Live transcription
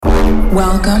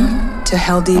Welcome to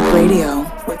Heldeep Radio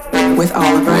with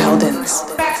Oliver Heldens.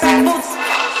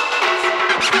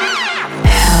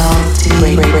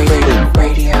 Heldeep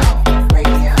Radio.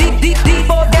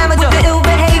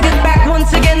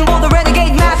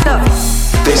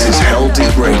 This is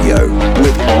Heldeep Radio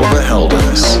with Oliver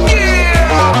Heldens.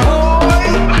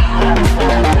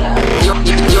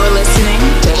 You're listening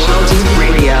to Heldeep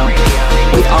Radio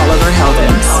with Oliver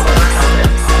Heldens.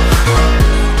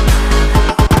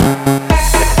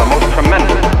 It's the most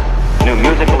tremendous new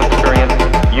musical experience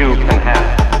you can have.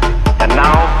 And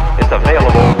now it's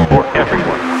available for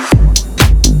everyone.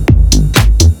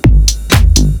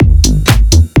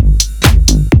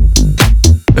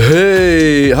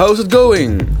 Hey, how's it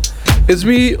going? It's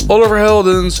me, Oliver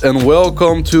Heldens, and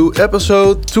welcome to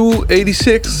episode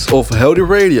 286 of Heldeep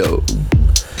Radio.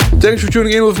 Thanks for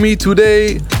tuning in with me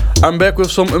today. I'm back with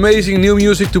some amazing new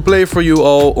music to play for you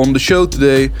all on the show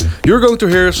today. You're going to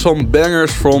hear some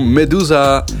bangers from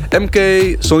Medusa,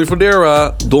 MK, Sonny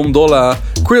Fodera, Dom Dolla,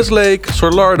 Chris Lake,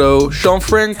 Solardo, Sean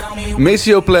Frank,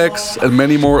 Maceo Plex, and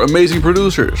many more amazing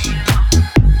producers.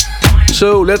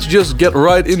 So let's just get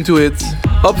right into it.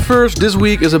 Up first this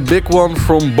week is a big one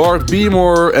from Bart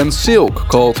Beamore and Silk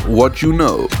called What You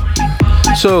Know.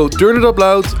 So turn it up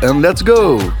loud and let's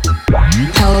go.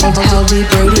 Heldeep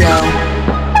Radio.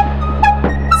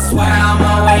 Swear I'm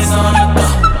always on the go.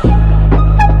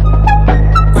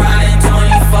 Grinding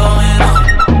 24 and on.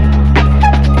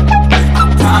 I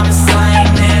promise I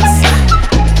ain't never stop.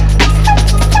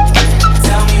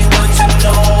 Tell me what you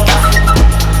know about.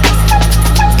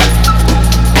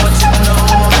 What you know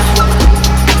about. What you know about.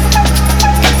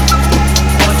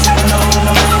 What you know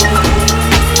about.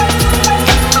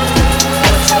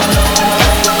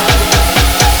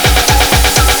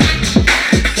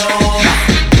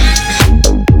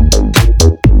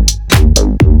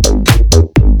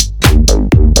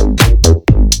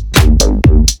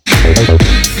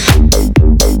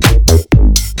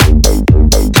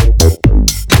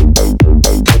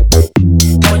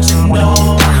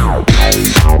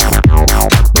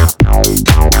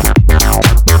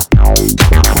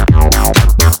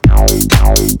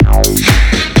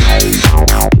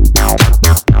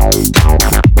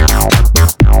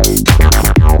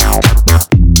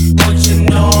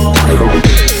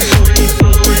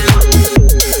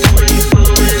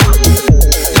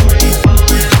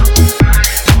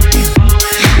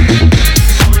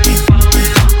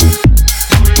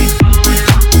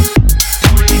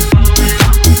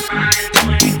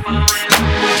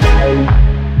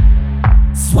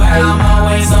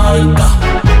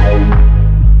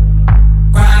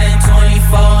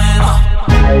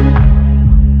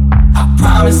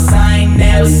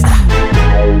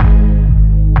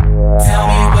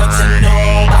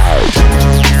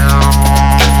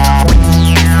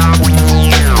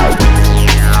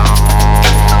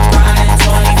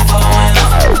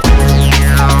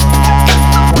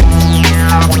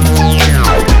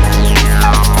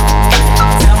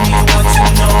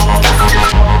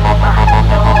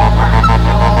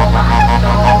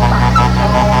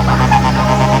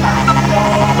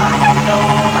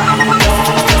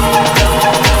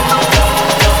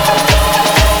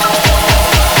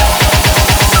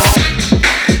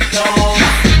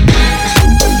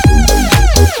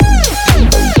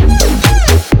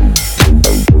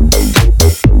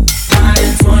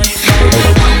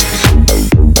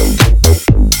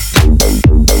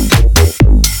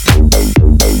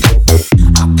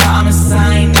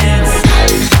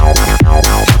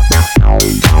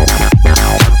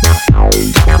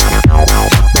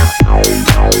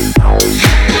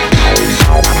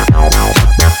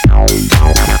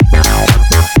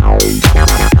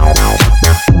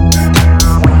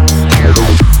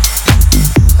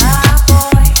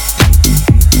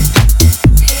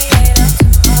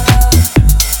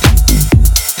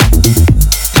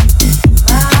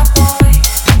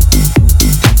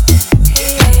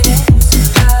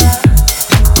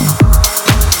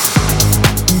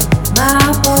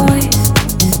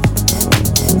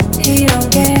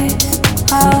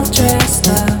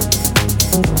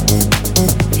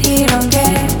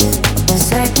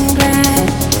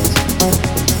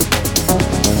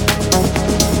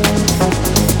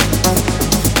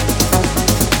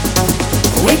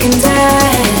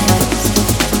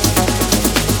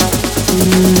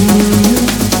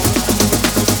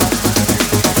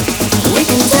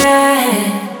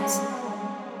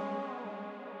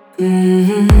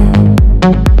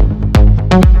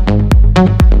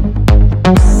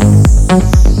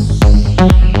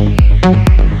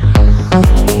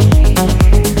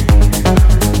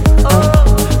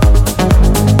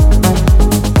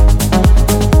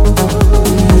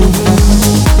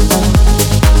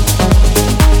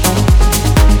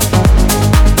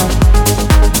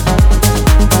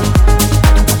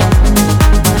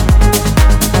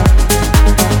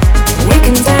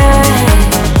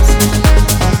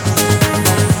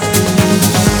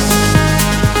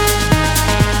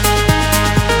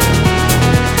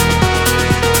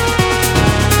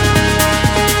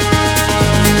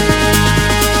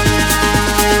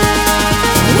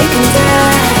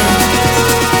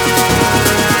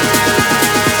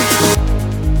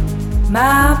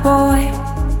 boy,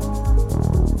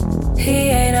 he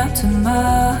ain't up to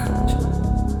much.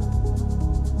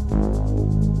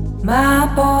 My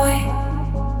boy,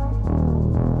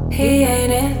 he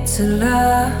ain't into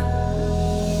love.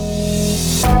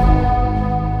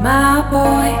 My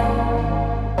boy,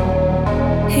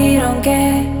 he don't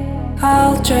get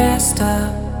all dressed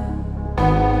up.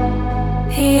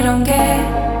 He don't get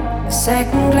a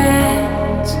second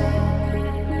glance.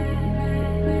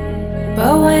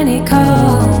 But when he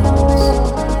calls,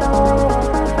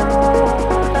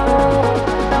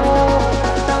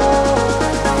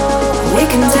 we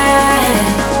can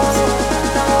dance.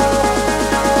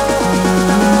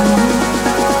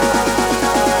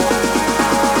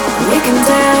 We can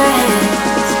dance.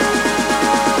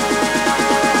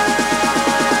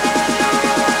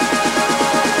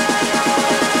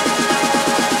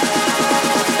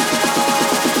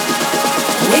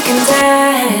 We can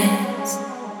dance.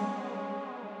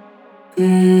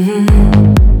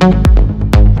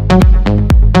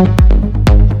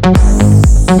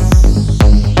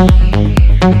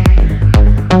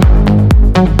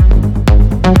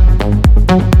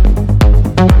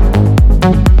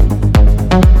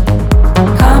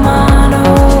 Come on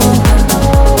over.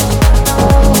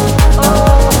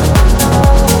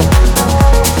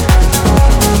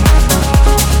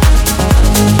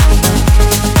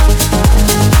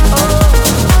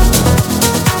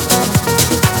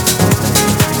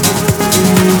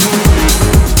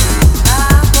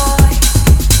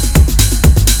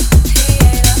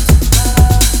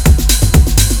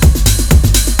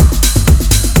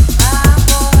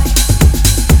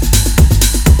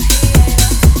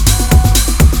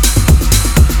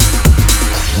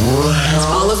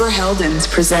 Oliver Heldens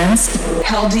presents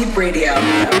Heldeep Radio.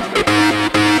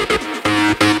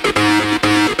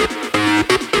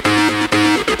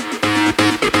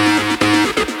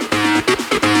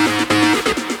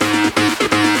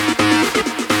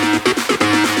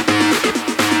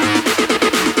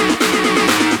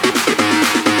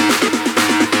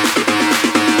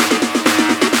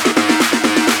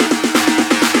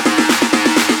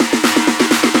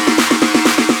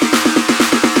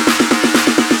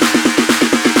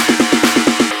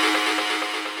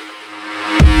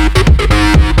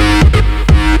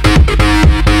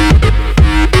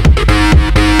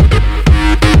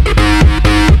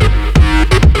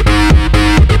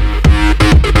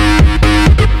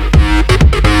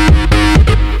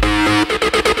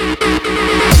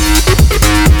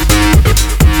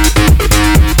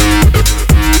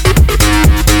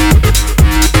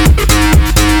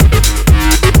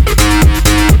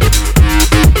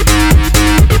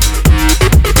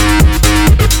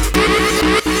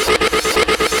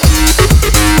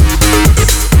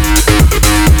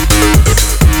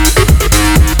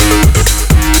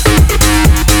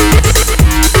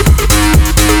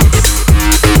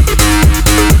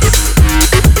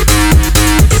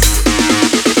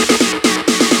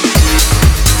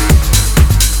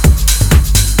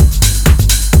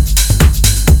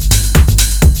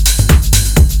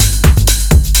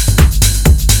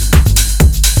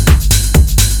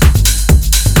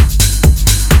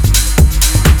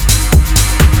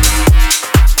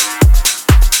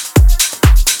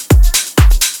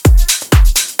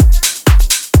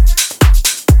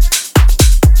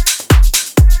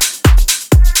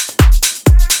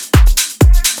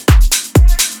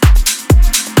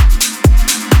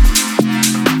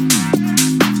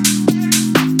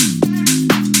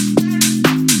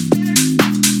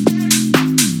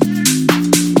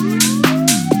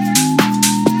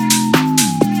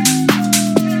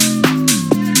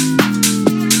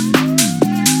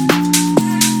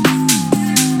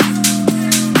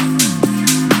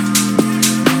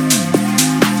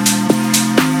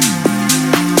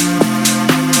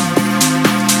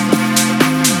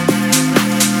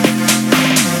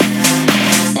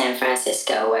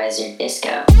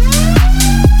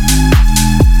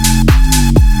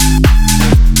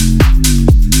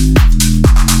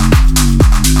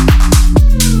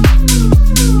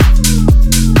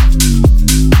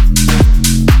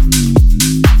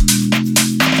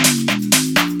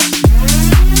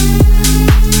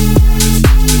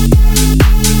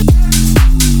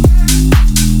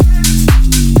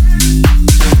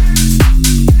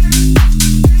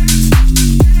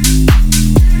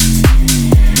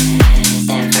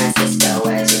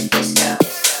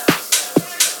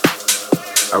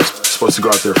 To go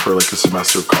out there for like a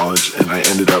semester of college, and I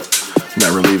ended up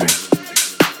never leaving.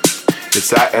 It's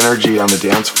that energy on the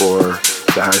dance floor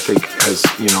that I think has,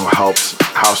 helped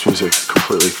house music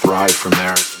completely thrive from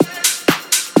there.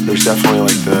 There's definitely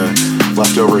like the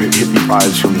leftover hippie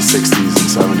vibes from the 60s and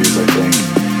 70s, I think.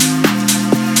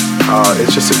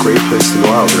 It's just a great place to go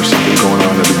out. There's something going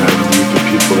on every night of the week, and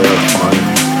people there are fun.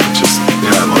 It's just,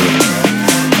 yeah, I love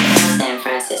it. San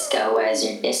Francisco, where's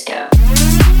your disco?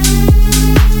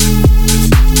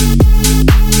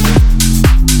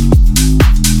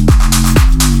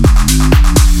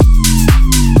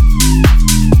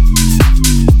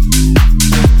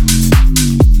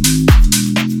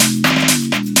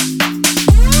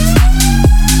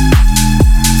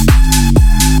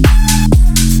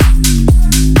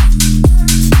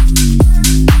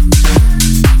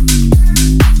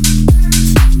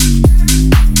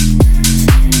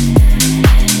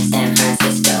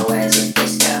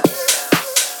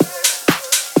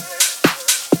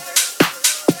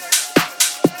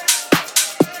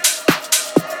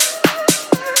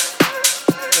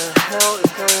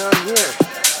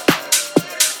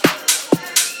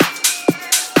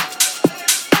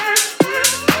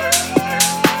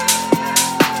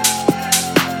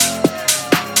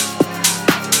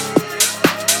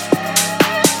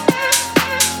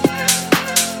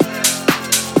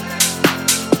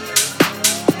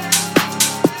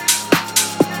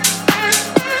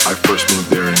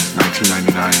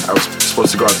 I was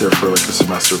supposed to go out there for like a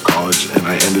semester of college, and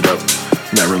I ended up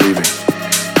never leaving.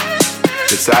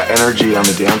 It's that energy on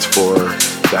the dance floor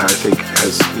that I think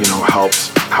has,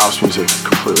 helped house music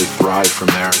completely thrive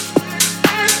from there.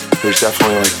 There's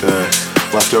definitely like the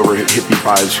leftover hippie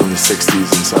vibes from the 60s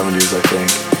and 70s, I think.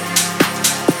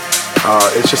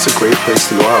 It's just a great place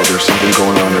to go out. There's something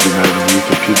going on every night of the week,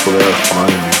 and people there are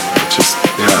fun, and it's just,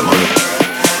 yeah, I love it.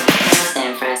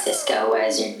 San Francisco,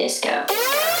 where's your disco?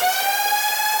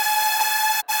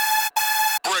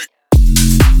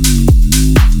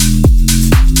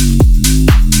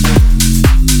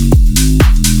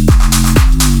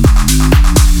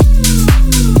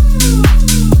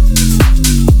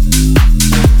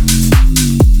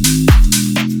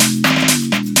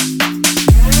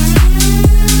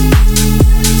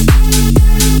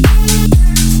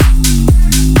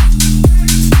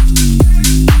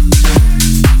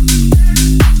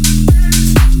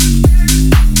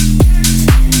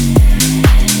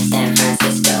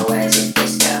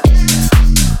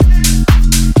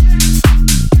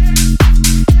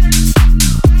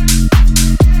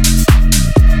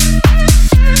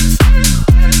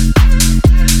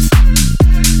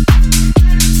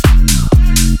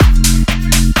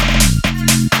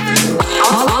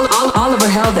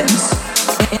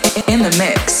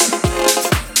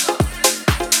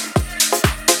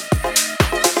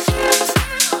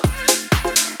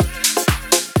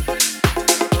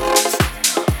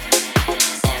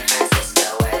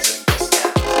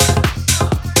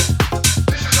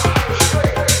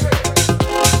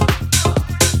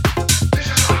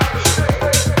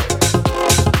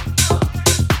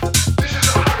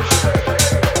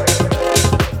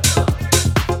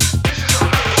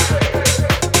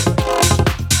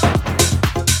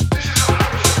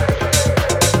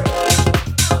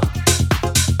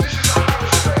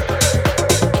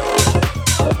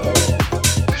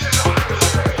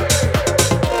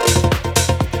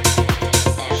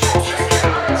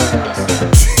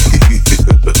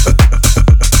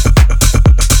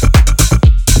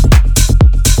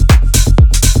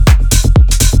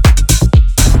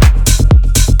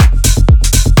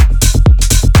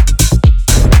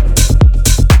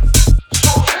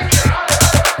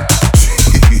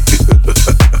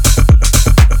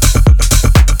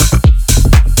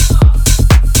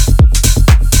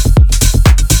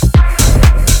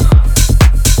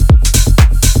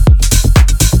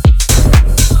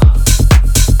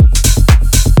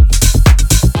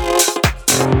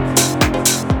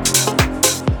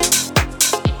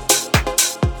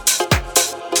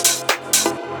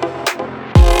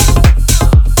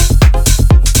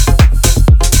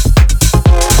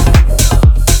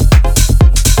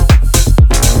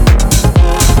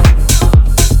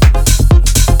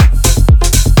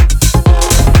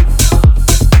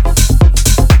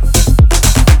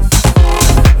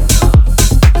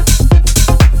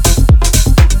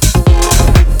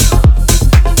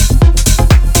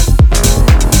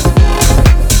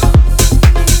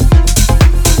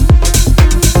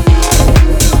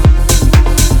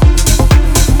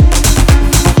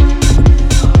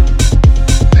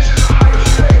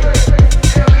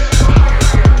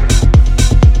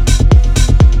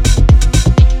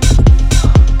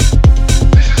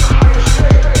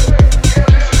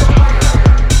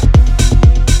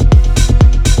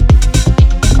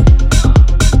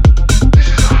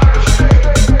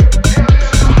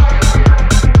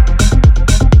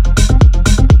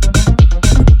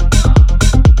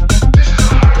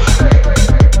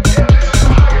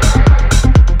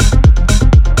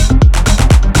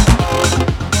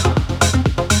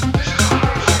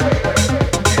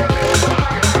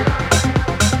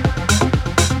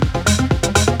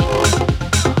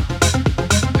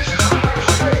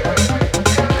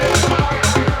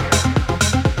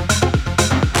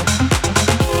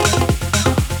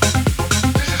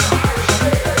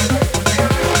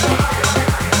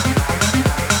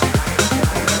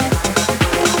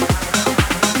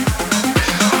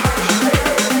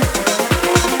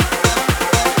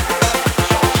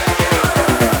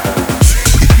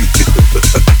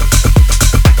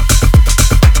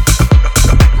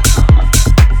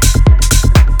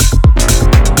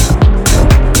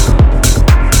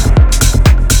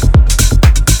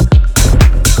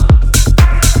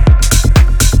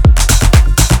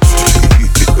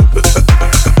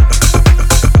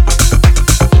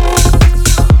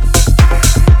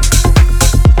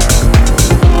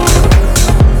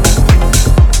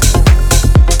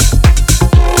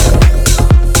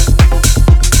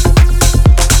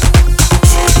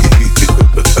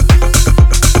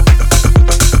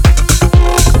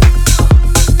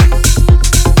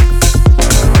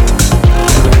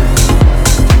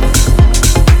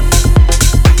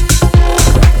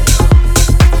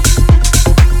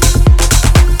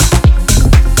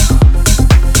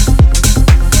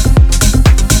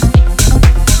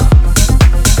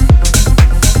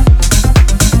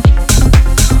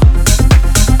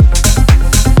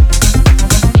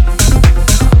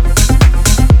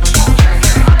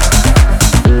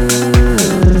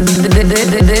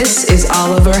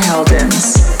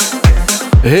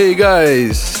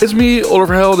 guys, it's me,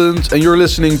 Oliver Heldens, and you're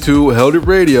listening to Heldeep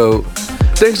Radio.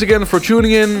 Thanks again for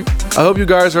tuning in. I hope you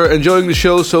guys are enjoying the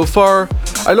show so far.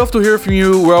 I love to hear from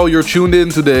you while you're tuned in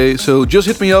today, so just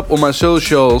hit me up on my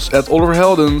socials at Oliver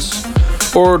Heldens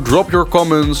or drop your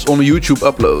comments on the YouTube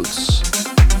uploads.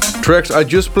 Tracks I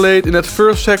just played in that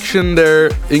first section there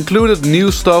included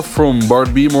new stuff from Bart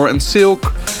Beamore and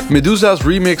Silk, Medusa's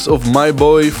remix of My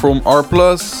Boy from R+,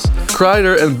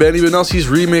 Kryder and Benny Benassi's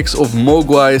remix of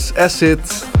Mogwai's Acid,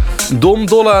 Don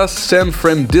Dolla's San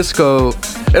Francisco,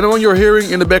 and the one you're hearing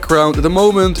in the background at the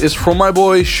moment is from my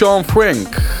boy Sean Frank.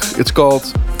 It's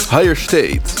called Higher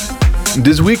State.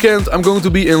 This weekend I'm going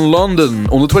to be in London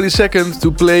on the 22nd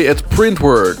to play at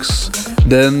Printworks,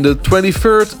 then the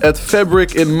 23rd at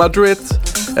Fabric in Madrid,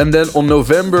 and then on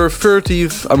November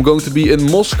 30th I'm going to be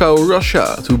in Moscow,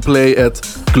 Russia to play at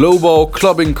Global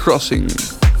Clubbing Crossing.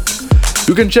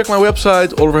 You can check my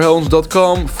website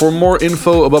oliverheldens.com for more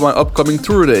info about my upcoming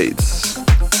tour dates.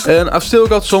 And I've still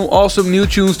got some awesome new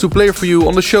tunes to play for you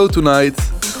on the show tonight.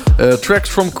 Tracks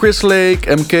from Chris Lake,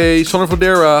 MK, Sonny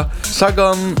Fodera,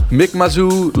 Sagan, Mick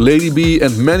Mazou, Lady B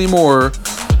and many more.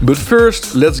 But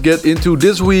first, let's get into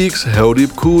this week's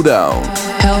Heldeep Cool Down.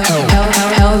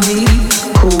 Heldeep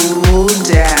Cool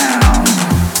Down.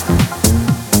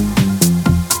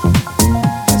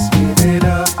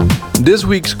 This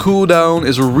week's Cool Down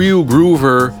is a real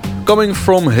groover coming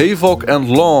from Havok and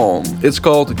Lawn. It's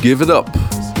called Give It Up.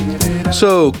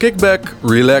 So kick back,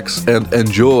 relax and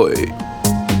enjoy.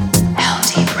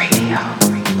 Heldeep Radio.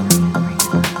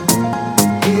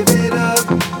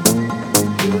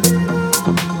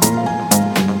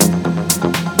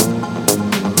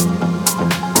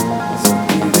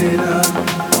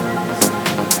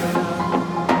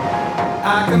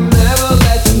 I can never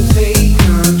let you take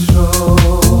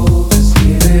control. Just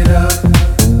give it up.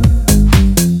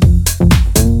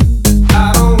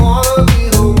 I don't wanna be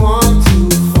the one to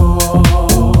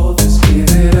fall. Just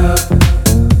give it up.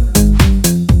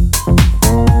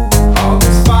 All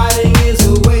this fighting is a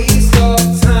waste of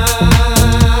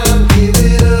time. Give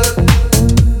it up.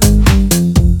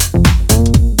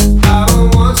 I don't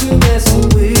want you messing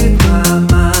with my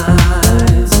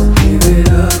mind. So give it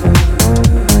up.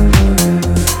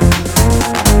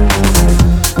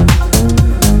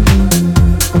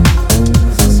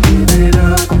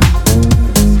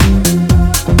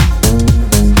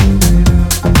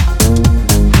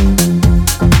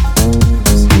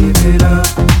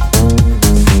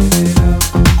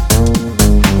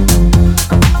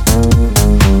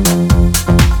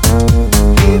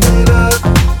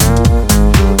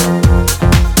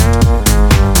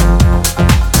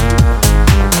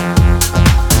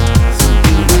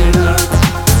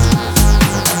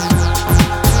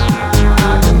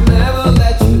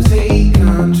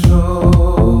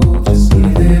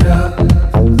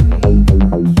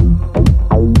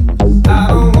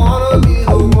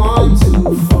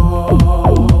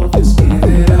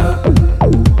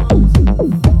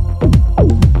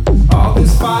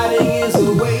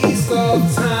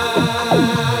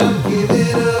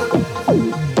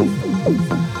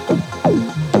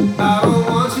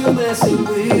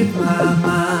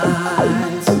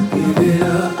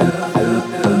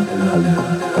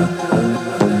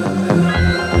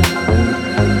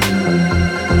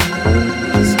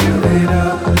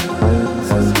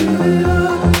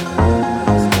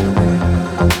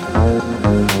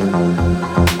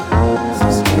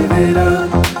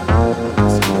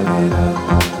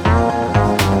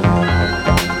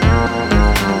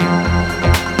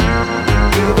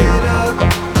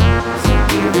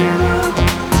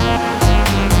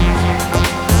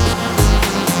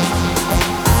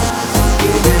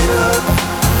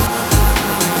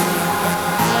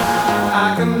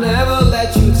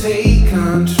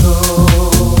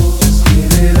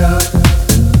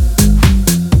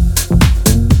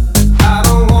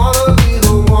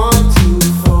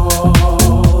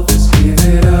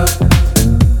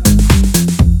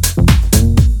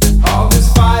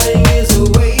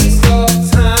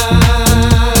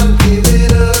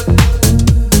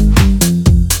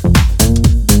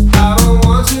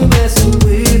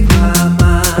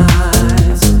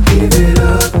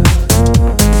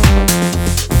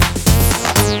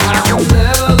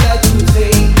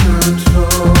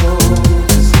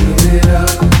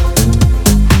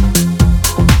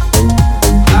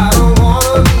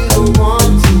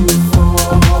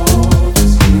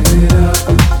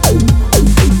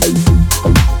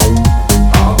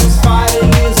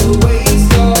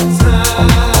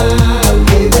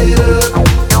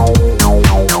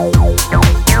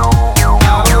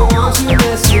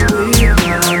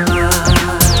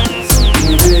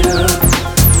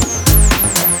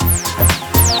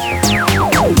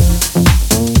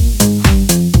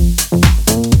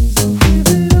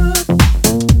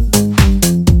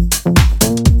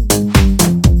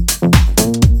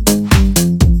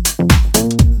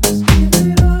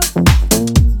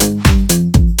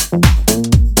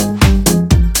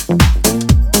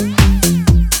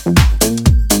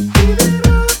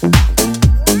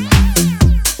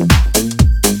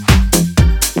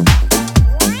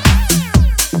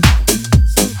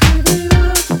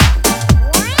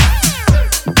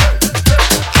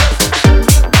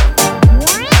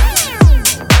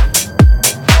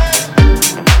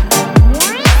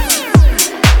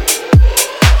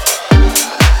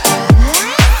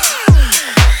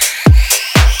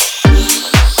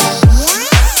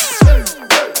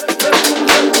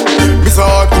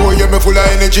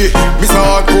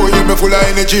 me full of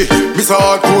energy. Miss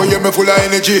hardcore, yeah, me full of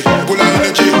energy. Full of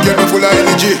energy, yeah, me full of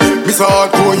energy. Miss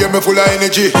hardcore, yeah, me full of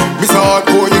energy. Miss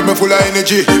hardcore, yeah, me full of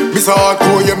energy. Miss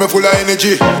hardcore, yeah, me full of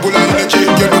energy. Full of energy,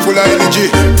 yeah, me full of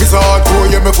energy. Miss hardcore,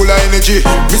 yeah, me full of energy.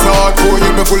 Miss hardcore,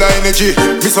 yeah, me full of energy.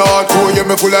 Miss hardcore, yeah,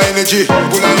 me full of energy.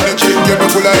 Full of energy, yeah, me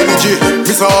full of energy.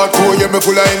 Miss hardcore, yeah, me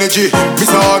full of energy.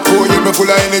 Miss hardcore, yeah, me full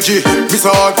of energy. Miss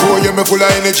hardcore, yeah, me full of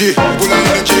energy. Full of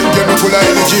energy, yeah, me full of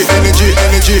energy. Energy,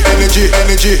 energy, energy,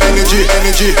 energy, energy,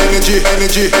 energy, energy,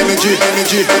 energy, energy,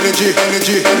 energy, energy,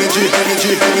 energy, energy,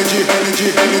 energy, energy,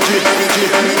 energy,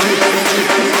 energy,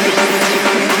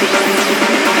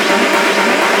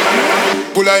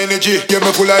 full of energy, yeah,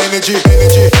 me full of energy,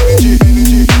 energy, energy,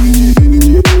 energy,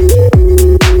 energy.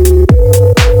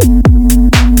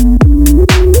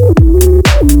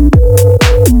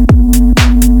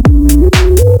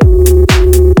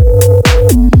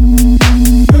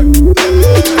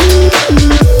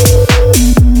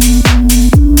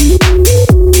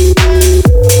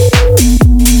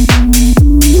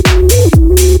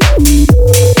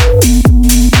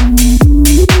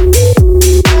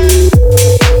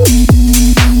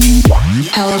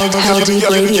 Heldeep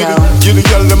Radio. Kill the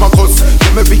girl, them a cuss.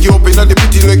 Let me pick you up in the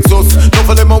pretty Lexus. None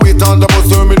of them a wait on the bus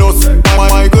terminus.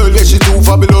 My girl, yeah, she too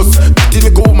fabulous. Pretty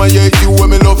little woman, yeah, it's you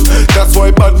and me love. That's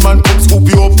why bad man come scoop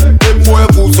you up. Them boy a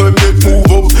fool, so him get move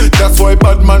up. That's why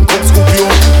bad man come scoop you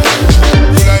up.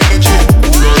 Full of energy,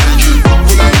 full of energy,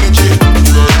 full of energy,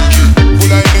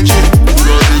 full of energy,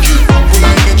 full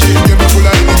of energy, give me full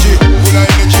of energy, full of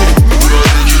energy, full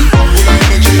of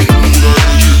energy,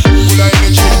 full of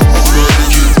energy.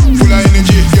 Full of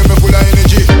energy, give me full of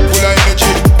energy, full of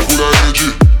energy, full of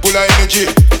energy, full of energy,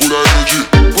 full of energy,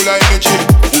 full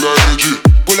of energy,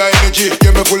 full of energy,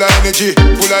 give me full of energy,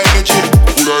 full of energy,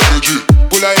 full of energy,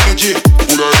 full of energy,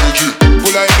 full of energy,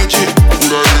 full of energy,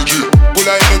 full of energy, full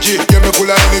of energy, give me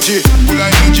full of energy, full of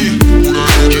energy,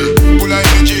 full of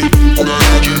energy, full of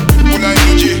energy, full of energy, full of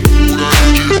energy,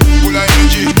 full of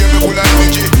energy, give me full of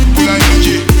energy, full of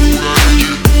energy,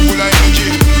 full of energy,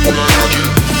 full of energy,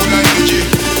 full of energy.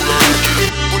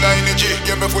 Full of energy,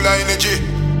 give me full of energy.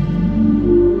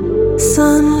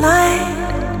 Sunlight,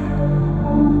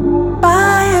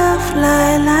 firefly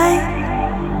light,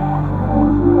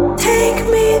 take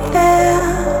me there,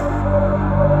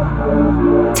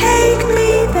 take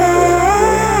me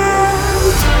there.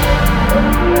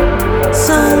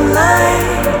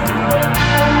 Sunlight,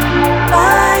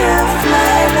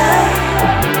 firefly light,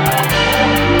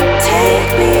 take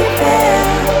me there.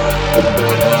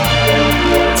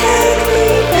 Take me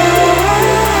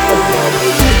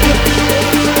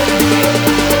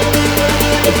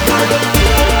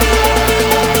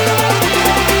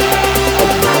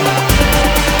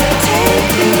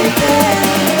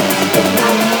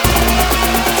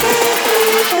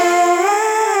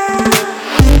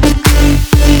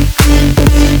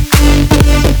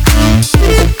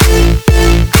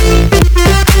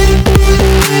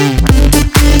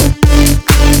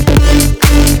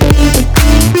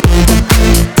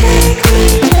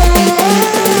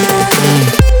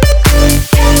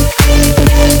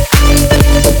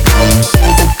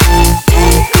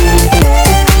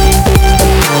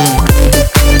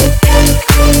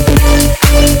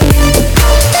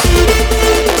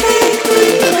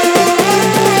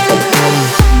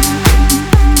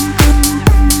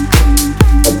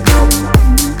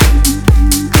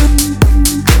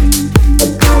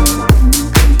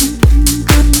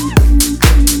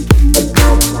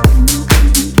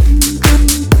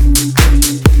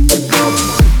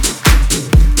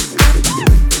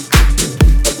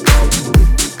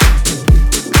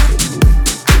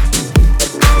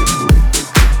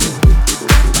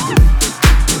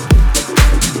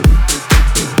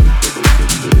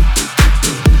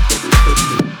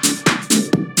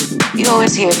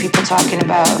always hear people talking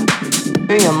about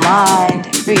free your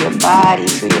mind, free your body,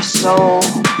 free your soul.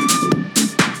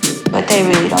 But they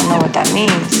really don't know what that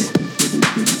means.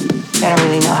 They don't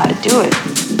really know how to do it.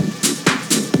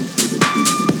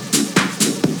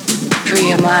 Free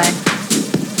your mind,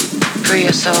 free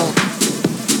your soul,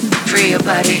 free your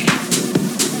body.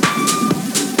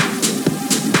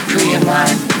 Free your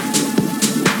mind,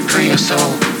 free your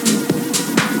soul.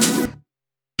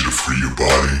 Free your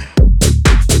body.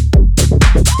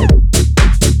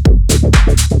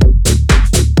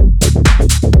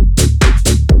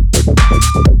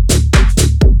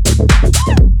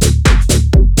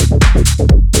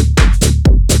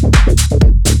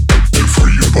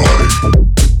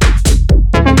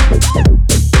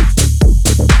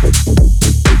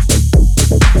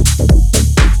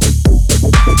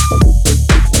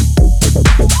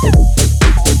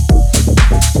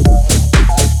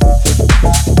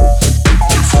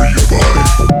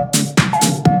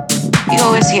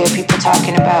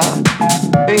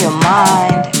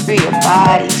 mind, free your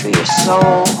body, free your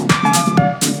soul.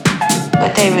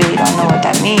 But they really don't know what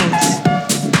that means.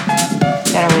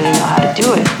 They don't really know how to do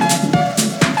it.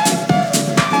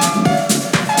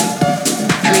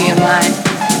 Free your mind,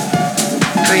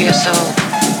 free your soul,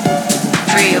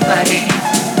 free your body.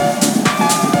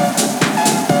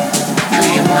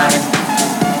 Free your mind,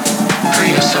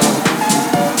 free your soul.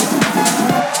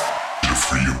 To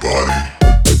free your body.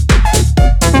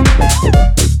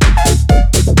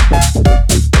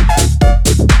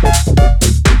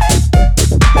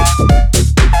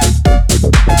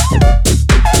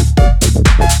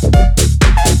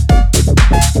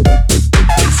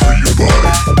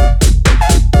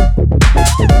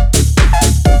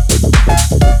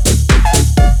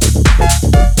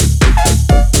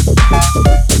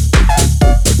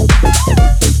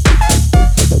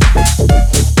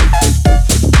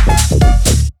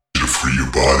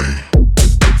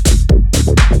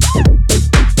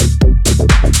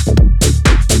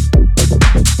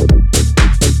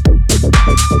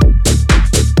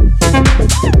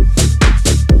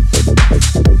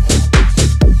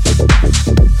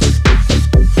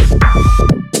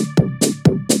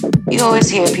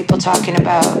 Hear people talking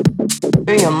about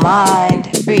free your mind,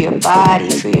 free your body,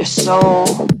 free your soul,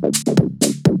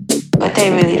 but they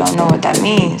really don't know what that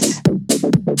means.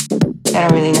 They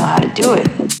don't really know how to do it.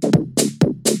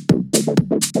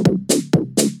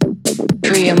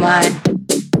 Free your mind,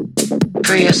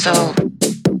 free your soul,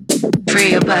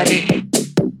 free your body.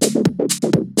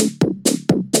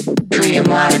 Free your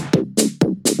mind,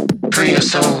 free your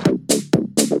soul.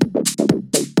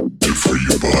 To free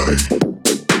your body.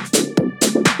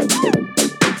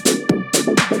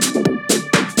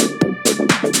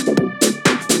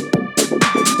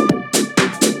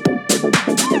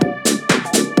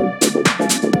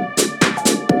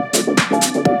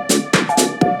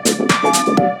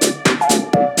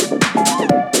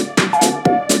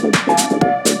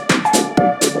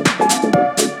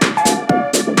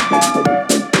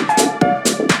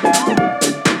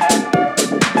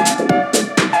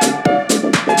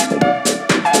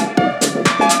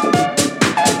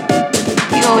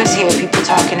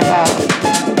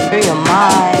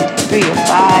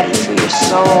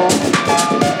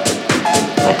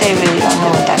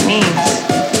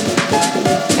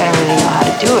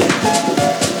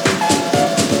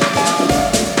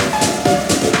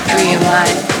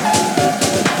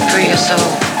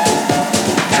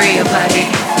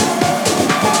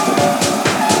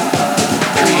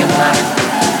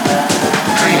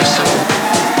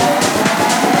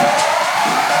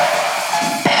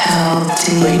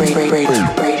 Heldeep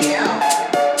Radio.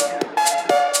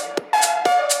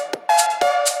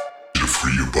 To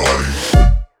free your body.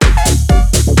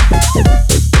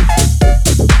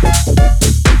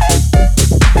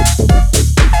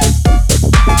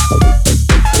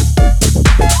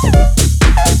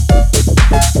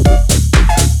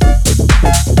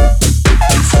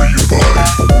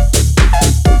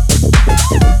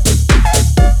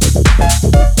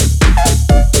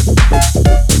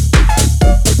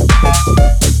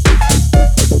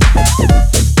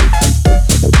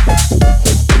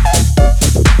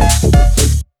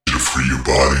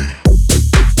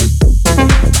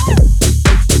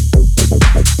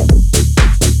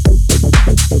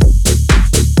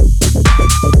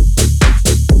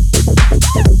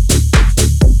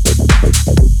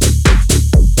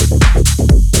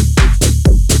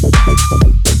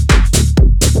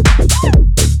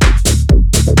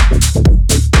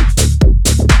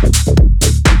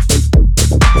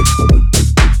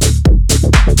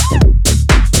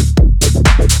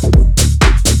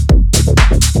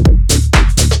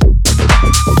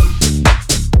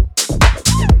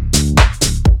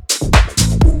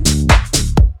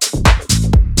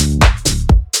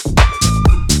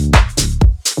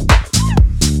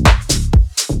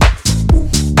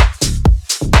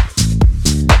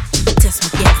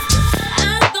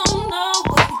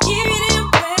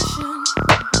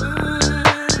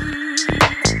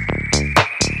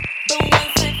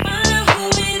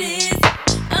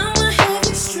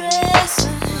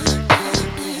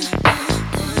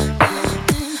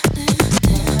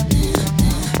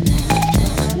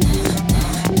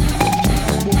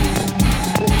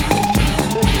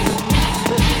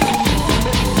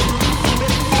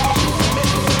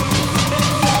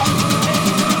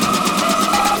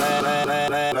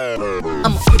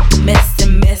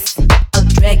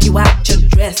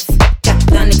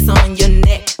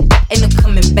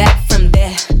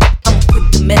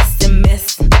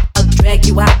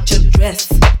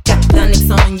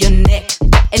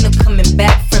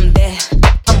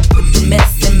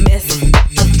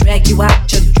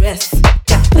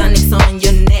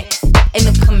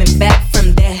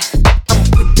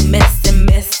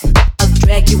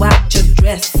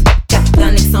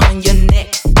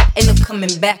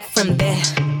 coming back from there.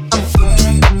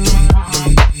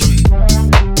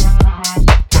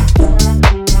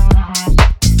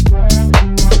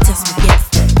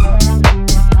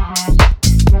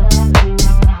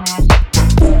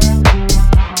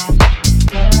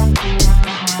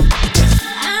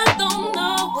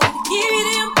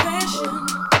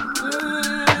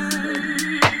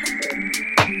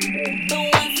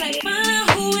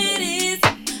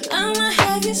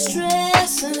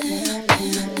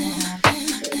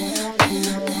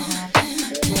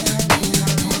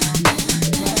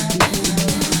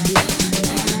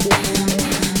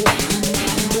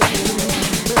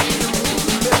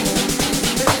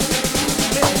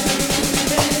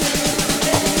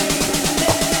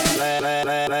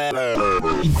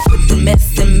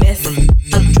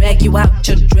 You out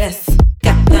your dress,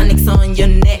 got Onyx on your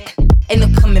neck, ain't no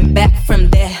coming back from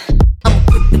there. I'm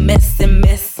quick to mess and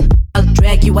mess, I'll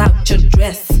drag you out your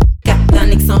dress, got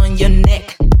Onyx on your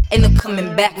neck, ain't no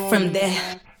coming back from there.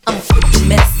 I'm quick to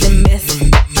mess and mess,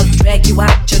 I'll drag you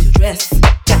out your dress,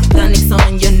 got Onyx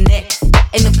on your neck,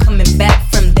 ain't no coming back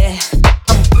from there.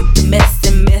 I'm quick to mess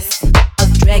and mess,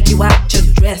 I'll drag you out your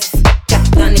dress,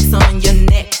 got Onyx on your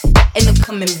neck, ain't no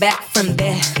coming back from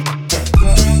there.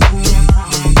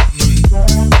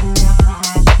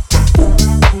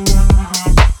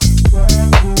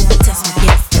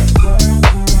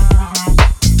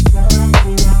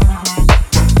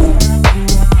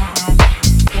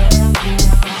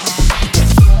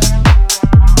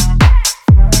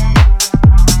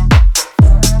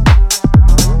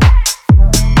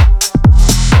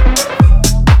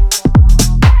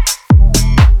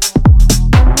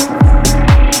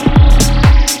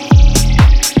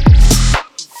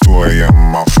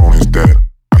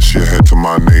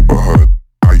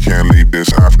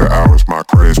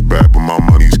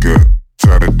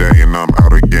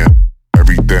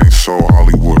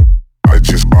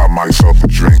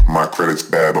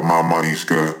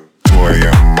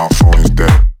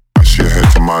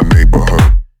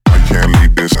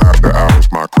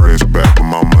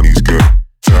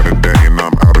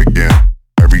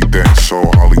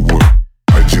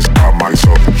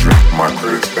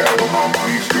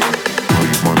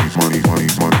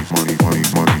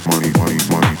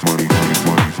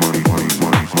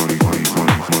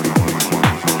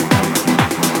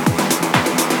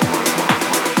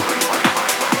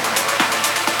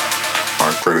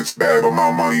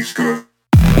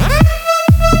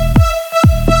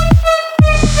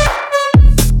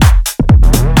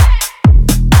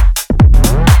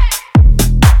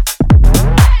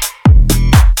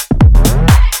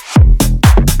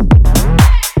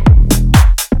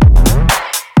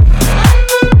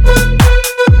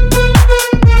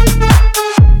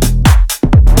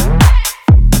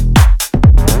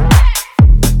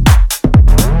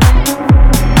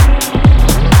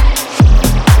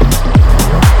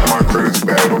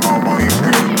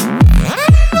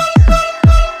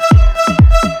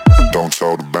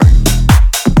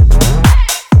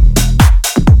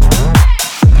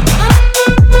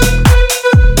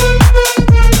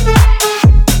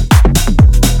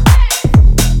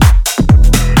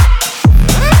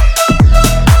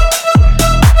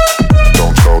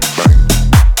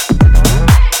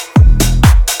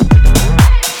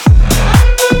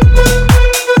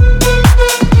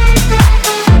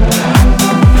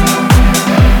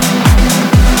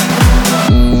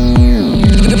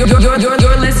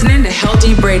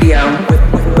 Heldeep Radio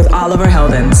with Oliver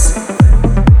Heldens.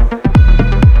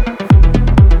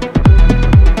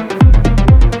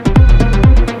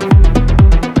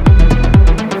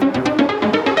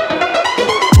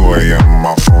 2 a.m.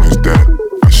 my phone is dead.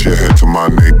 I should head to my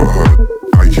neighborhood.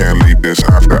 I can't leave this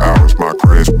after hours. My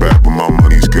credit's bad, but my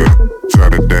money's good.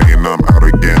 Saturday and I'm out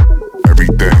again.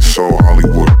 Everything's so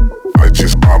Hollywood. I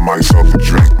just bought myself a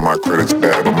drink. My credit's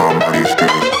bad, but my money's good.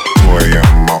 2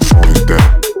 a.m. my phone is dead.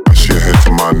 I should head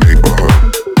to my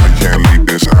neighborhood. I can't leave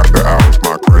this after hours.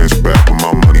 My credit's bad, but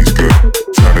my money's good.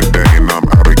 Saturday and I'm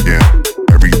out again.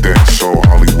 Everything's so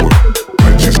Hollywood.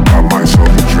 I just bought myself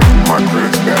a drink. My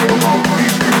credit's bad, but my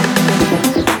money's good.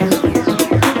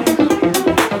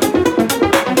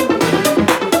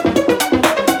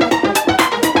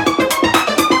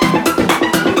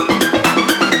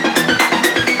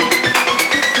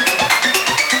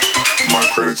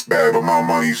 Credit's bad, but my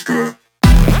money's good.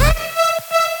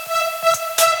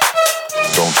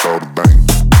 Don't tell the bank.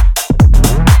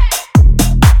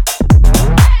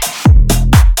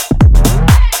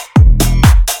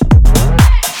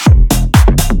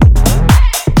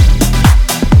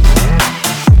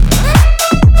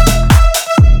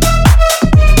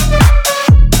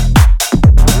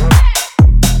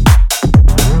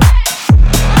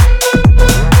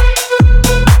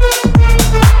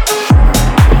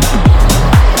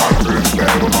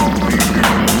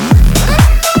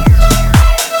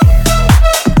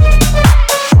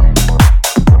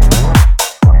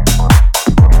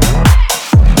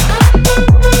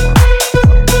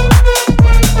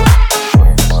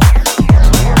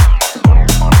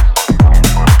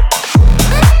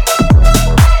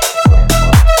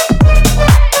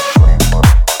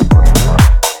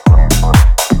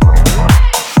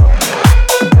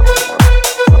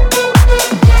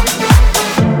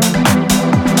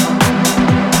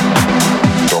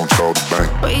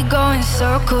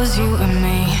 was you and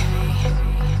me.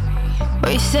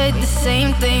 We said the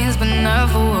same things, but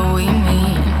never what we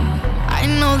mean. I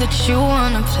know that you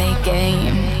wanna play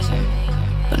games,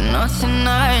 but not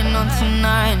tonight, not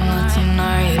tonight, not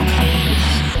tonight, please.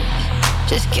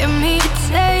 Just give me a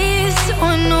taste so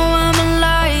I know I'm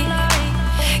alive.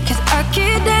 'Cause I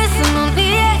keep dancing on the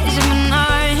edge of the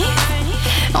night.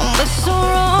 And what's so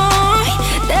wrong,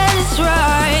 that is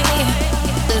right.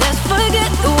 Let's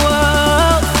forget the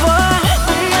world for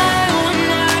one night, one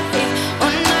night,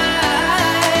 one night,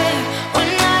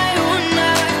 one night, one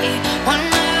night, one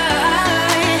night,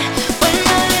 one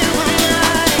night, one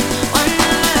night, one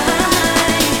night,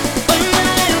 one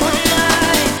night, one night,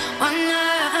 one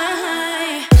night.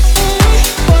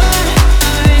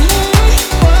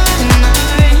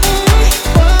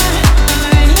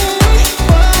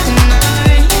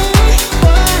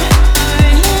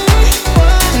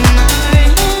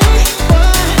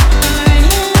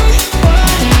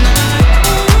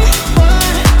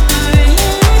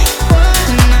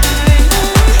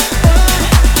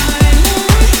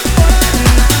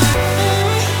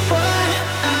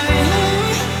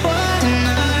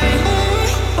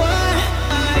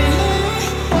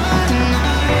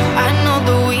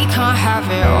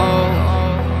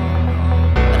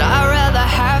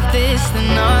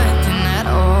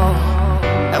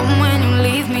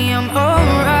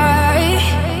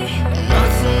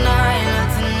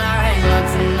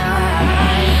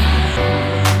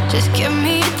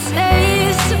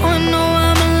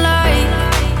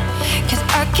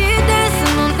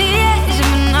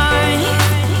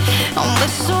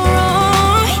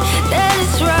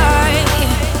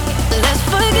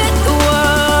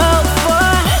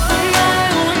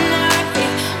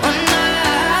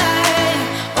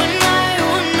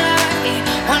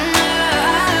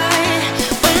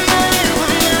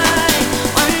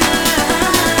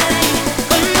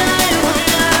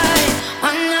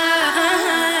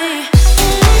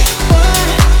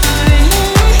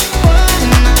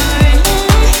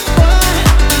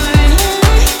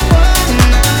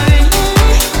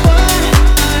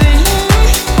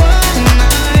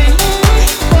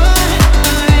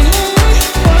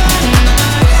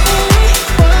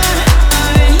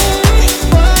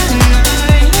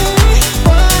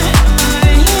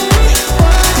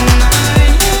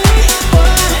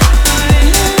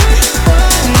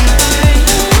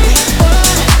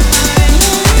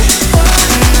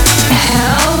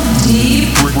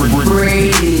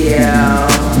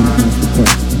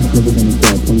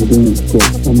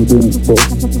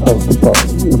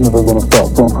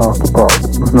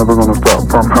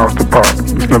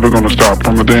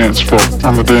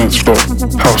 On the dance floor,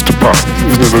 house to pop.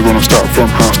 It's never gonna stop from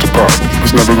house to pop.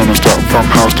 It's never gonna stop from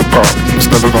house to pop. It's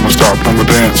never gonna stop on the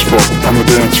dance floor. On the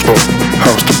dance floor,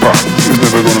 house to pop. It's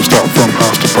never gonna stop from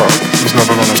house to pop. It's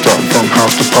never gonna stop from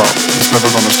house to pop. It's never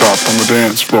gonna stop on the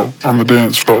dance floor. On the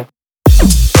dance floor.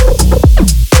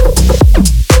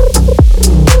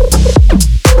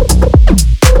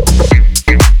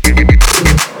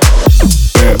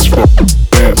 Dance floor,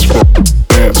 dance floor,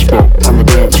 dance floor, on the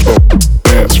dance floor.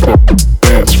 Dance floor,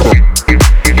 dance floor. House, dance floor, dance floor, dance floor.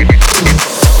 On the dance floor.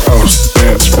 House,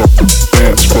 dance floor,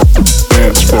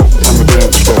 dance floor.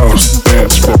 House,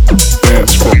 dance floor, dance floor,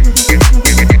 dance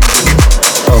floor. On the dance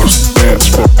floor. House, dance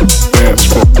floor, dance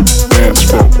floor.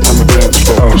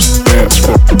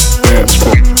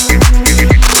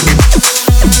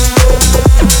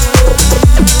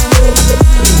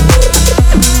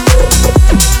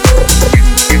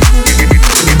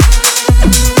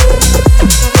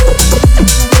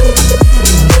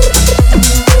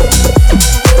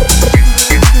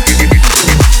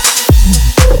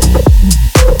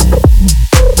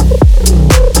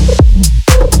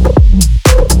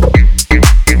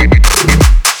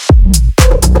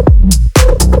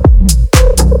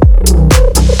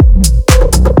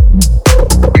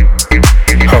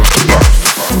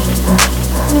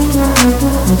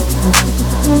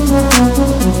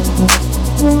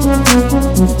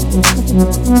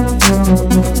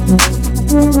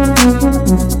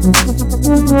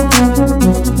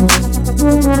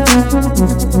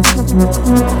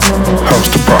 House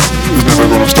to pop. It's never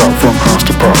gonna stop from house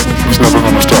to pop. It's never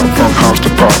gonna stop from house to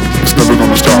pop. It's never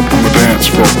gonna stop on the dance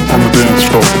floor. On the dance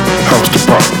floor. House to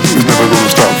pop. It's never gonna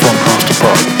stop from house to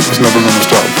pop. It's never gonna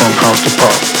stop from house to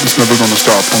pop. It's never gonna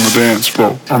stop on the dance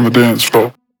floor. On the dance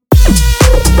floor.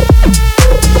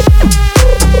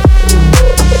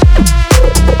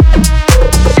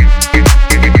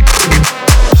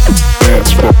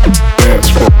 Dance floor, dance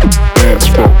floor, dance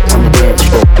floor, on the dance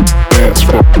floor, dance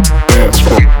floor, dance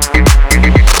floor.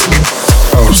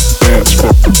 House, dance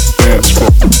floor, dance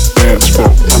floor, dance floor,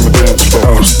 on the dance floor.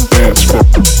 House, dance floor,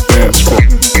 dance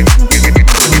floor.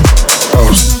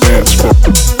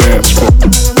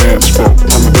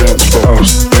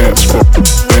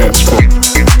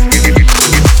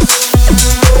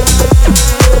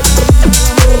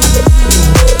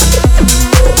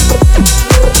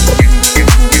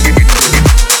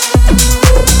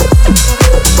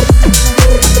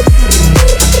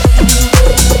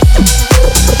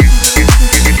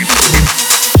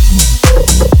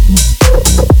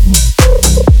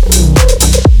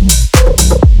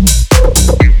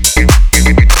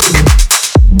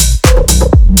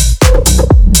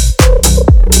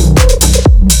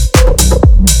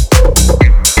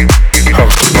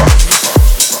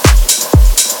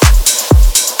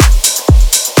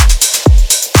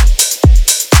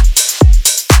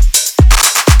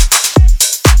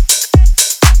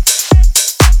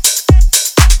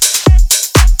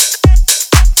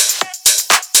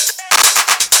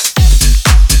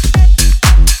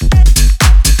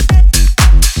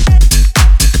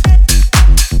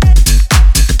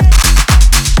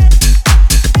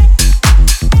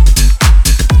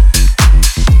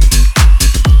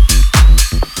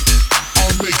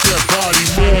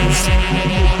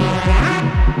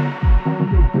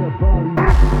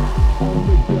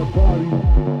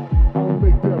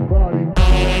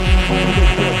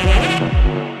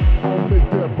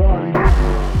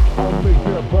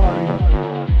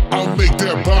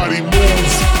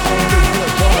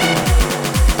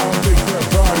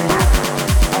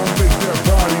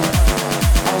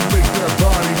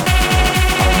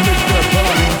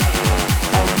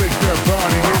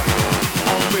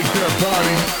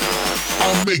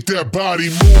 make that body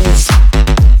move.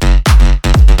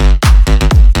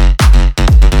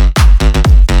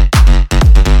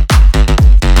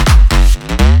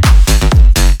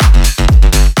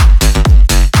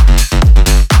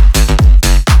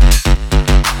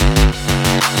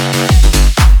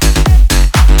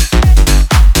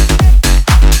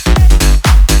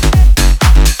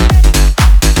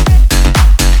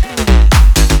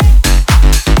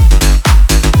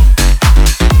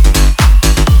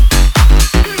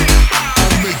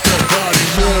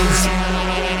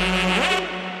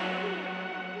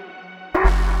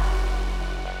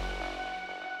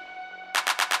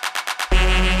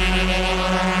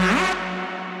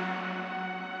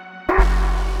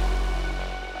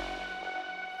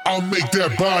 I'll make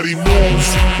that body move.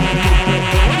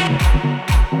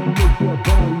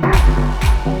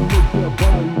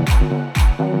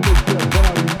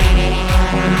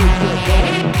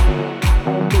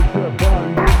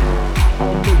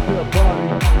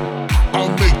 I'll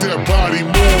make that body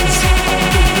move.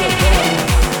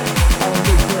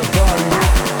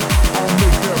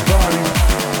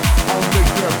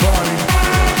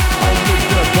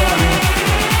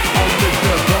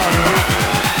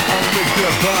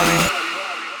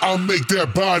 I'll make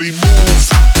that body move.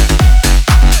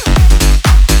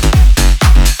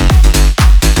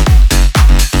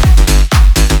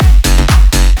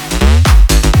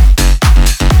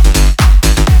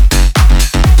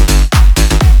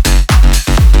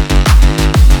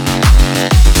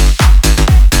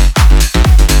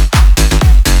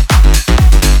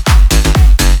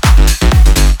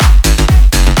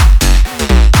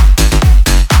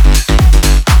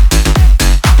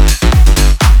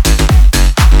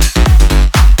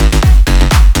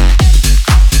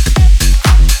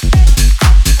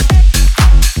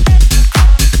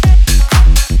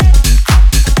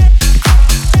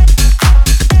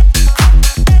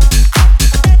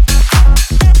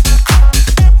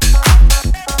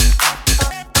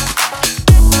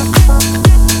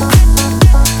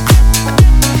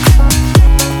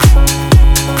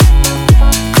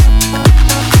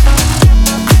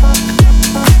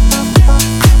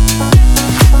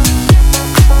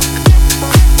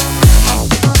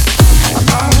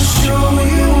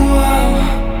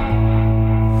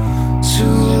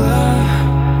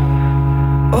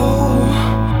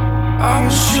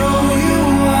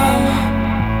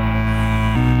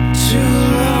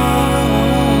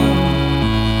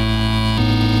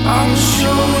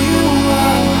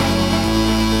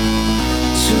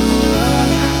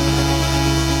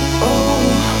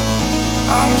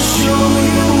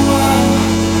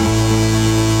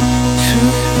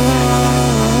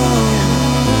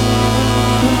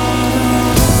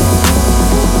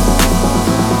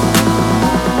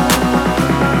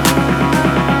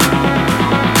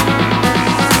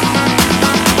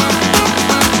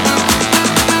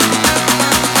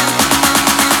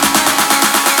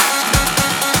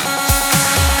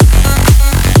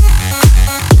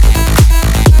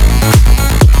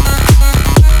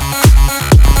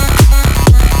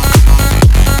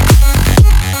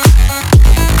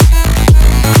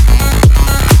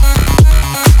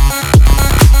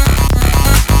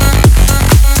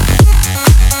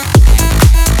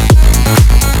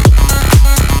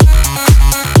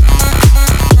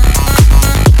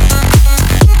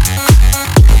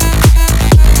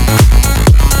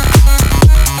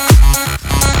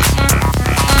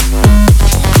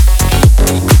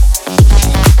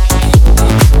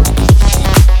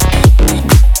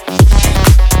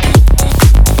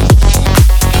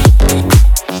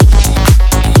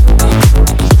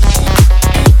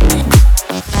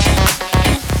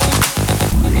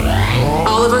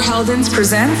 Heldens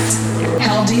presents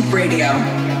Heldeep Radio.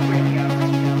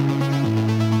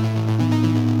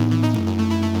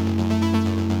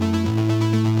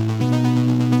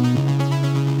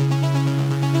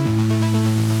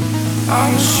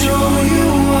 I'll show you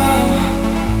how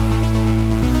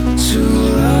to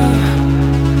love.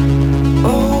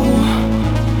 Oh,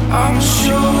 I'll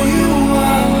show you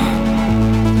how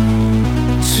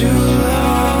to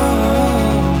love.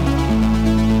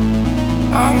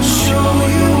 I'll show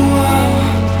you how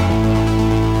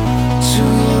to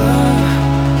love.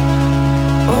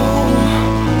 Oh,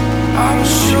 I'll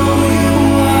show you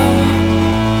how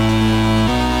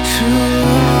to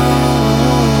love.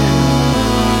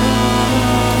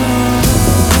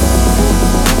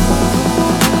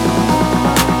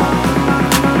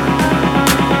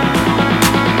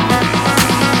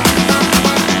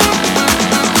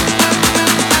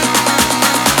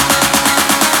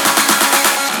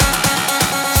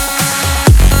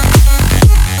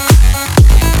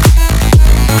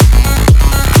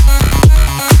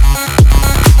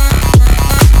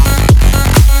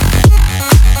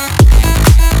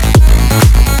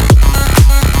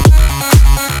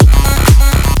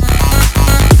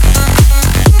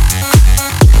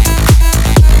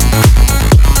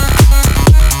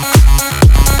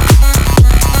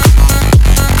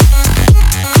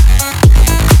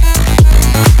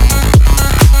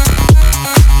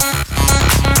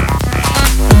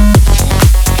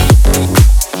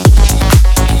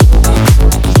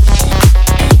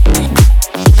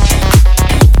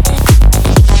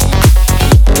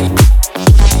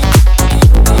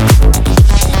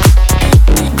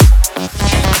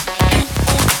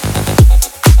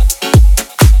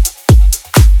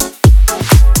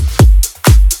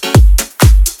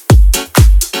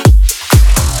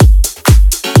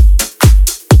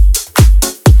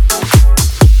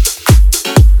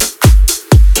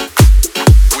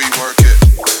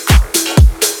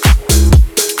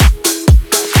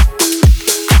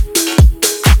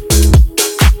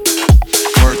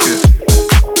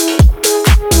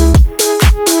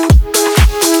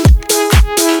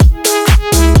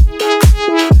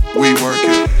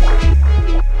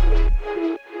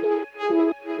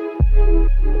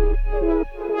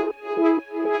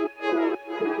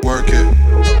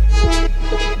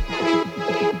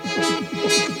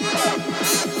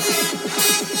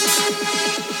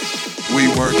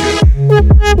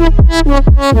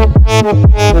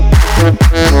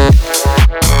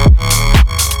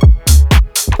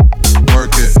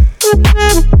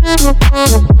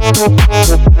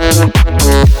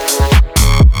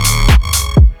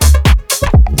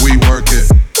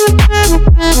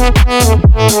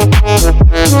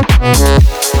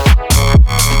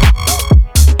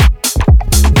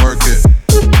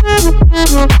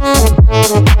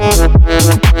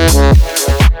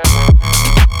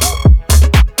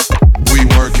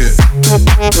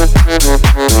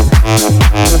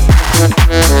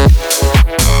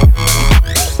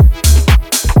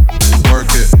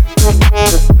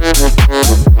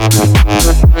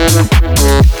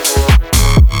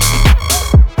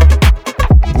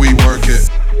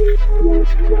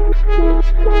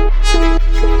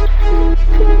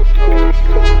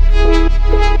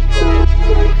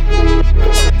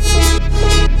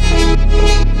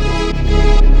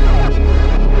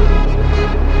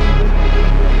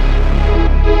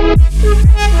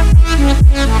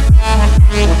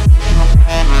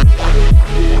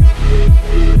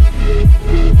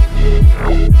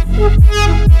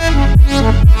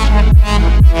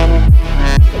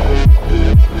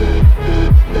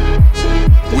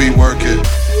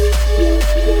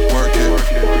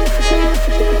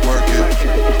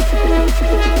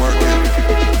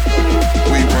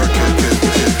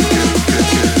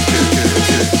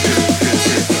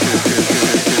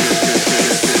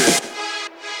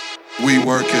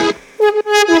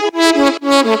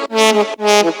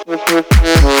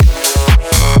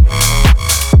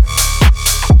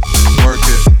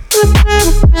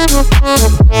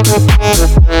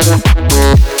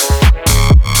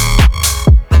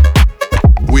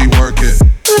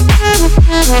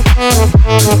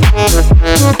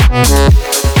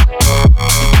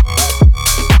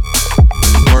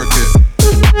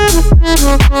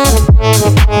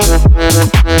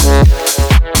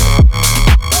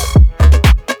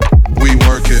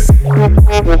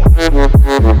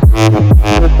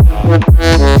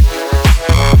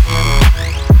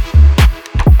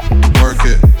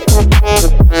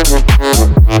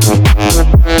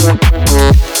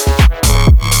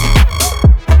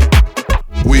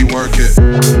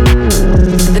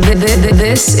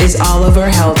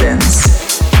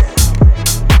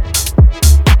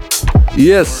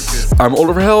 Yes, I'm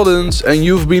Oliver Heldens and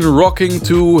you've been rocking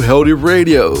to Heldeep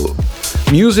Radio.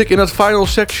 Music in that final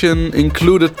section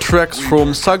included tracks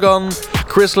from Sagan,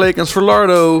 Chris Lake and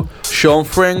Solardo, Sean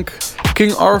Frank,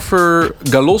 King Arthur,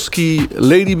 Galoski,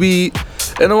 Lady B,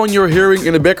 and the one you're hearing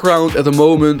in the background at the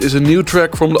moment is a new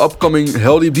track from the upcoming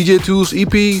Heldeep DJ Tools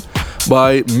EP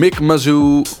by Mick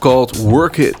Mazoo called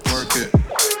Work It.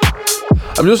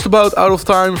 I'm just about out of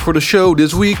time for the show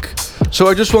this week, so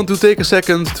I just want to take a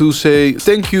second to say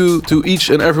thank you to each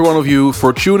and every one of you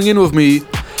for tuning in with me.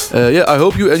 I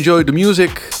hope you enjoyed the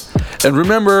music. And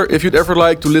remember, if you'd ever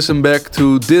like to listen back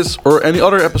to this or any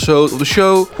other episode of the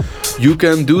show, you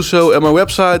can do so at my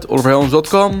website,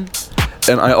 oliverhelms.com.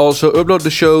 And I also upload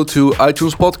the show to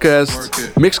iTunes Podcast,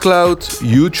 Mixcloud,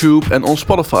 YouTube and on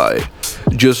Spotify.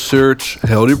 Just search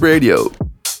Heldeep Radio.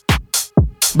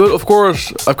 But of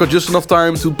course, I've got just enough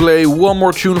time to play one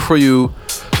more tune for you.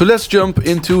 So let's jump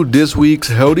into this week's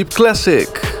Heldeep Classic.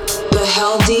 The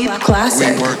Heldeep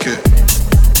Classic.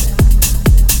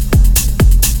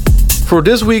 For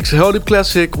this week's Heldeep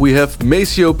Classic, we have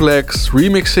Maceo Plex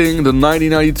remixing the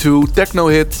 1992 techno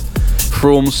hit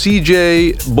from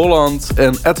CJ, Bolland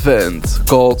and Advent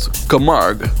called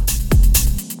Camargue.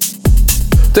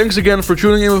 Thanks again for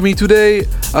tuning in with me today.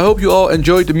 I hope you all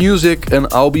enjoyed the music and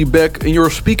I'll be back in your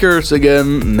speakers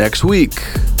again next week.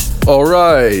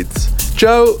 Alright,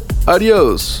 ciao,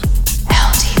 adios.